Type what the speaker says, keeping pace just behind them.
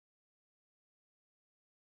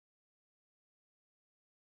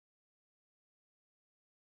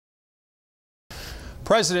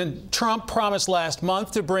President Trump promised last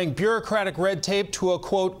month to bring bureaucratic red tape to a,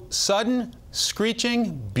 quote, sudden,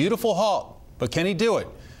 screeching, beautiful halt. But can he do it?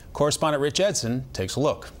 Correspondent Rich Edson takes a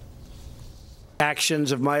look.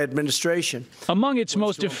 Actions of my administration. Among its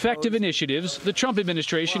most effective initiatives, the Trump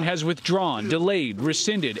administration has withdrawn, delayed,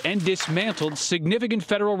 rescinded, and dismantled significant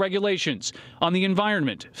federal regulations on the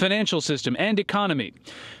environment, financial system, and economy.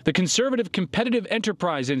 The conservative Competitive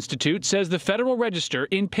Enterprise Institute says the Federal Register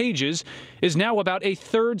in pages is now about a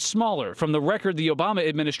third smaller from the record the Obama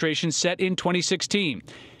administration set in 2016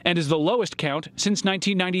 and is the lowest count since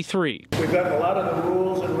 1993. We've got a lot of the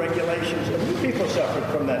rules and regulations, and people suffered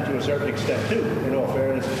from that to a certain extent too, in all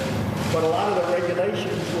fairness, but a lot of the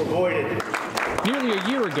regulations were voided. Nearly a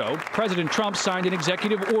year ago, President Trump signed an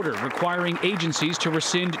executive order requiring agencies to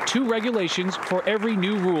rescind 2 regulations for every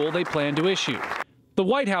new rule they plan to issue. The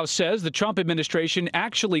White House says the Trump administration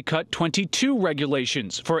actually cut 22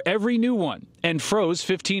 regulations for every new one and froze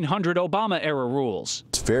 1,500 Obama-era rules.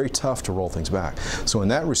 It's very tough to roll things back. So in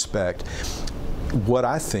that respect, what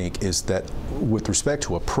I think is that with respect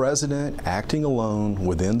to a president acting alone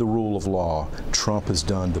within the rule of law, Trump has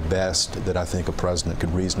done the best that I think a president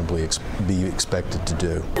could reasonably be expected to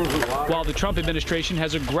do. While the Trump administration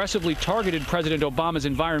has aggressively targeted President Obama's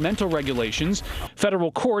environmental regulations,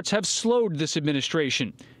 federal courts have slowed this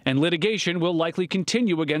administration, and litigation will likely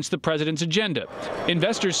continue against the president's agenda.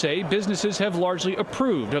 Investors say businesses have largely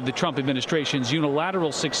approved of the Trump administration's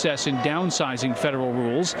unilateral success in downsizing federal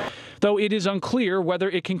rules, though it is unclear whether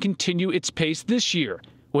it can continue its pace this year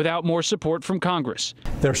without more support from Congress.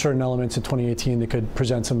 There are certain elements in 2018 that could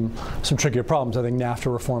present some trickier problems. I think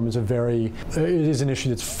NAFTA reform is it is an issue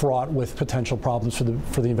that's fraught with potential problems for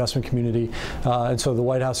the investment community, and so the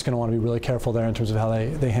White House is going to want to be really careful there in terms of how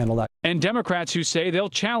they handle that. And Democrats who say they'll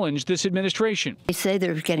challenge this administration. They say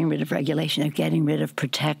they're getting rid of regulation, they're getting rid of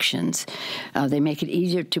protections. They make it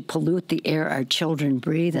easier to pollute the air our children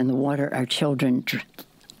breathe and the water our children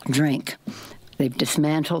drink. They've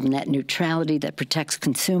dismantled net neutrality that protects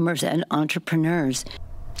consumers and entrepreneurs.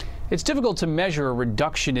 It's difficult to measure a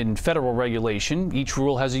reduction in federal regulation. Each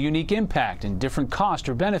rule has a unique impact and different cost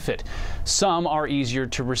or benefit. Some are easier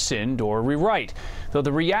to rescind or rewrite, though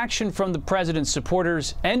the reaction from the president's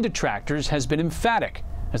supporters and detractors has been emphatic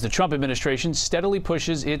as the Trump administration steadily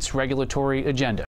pushes its regulatory agenda.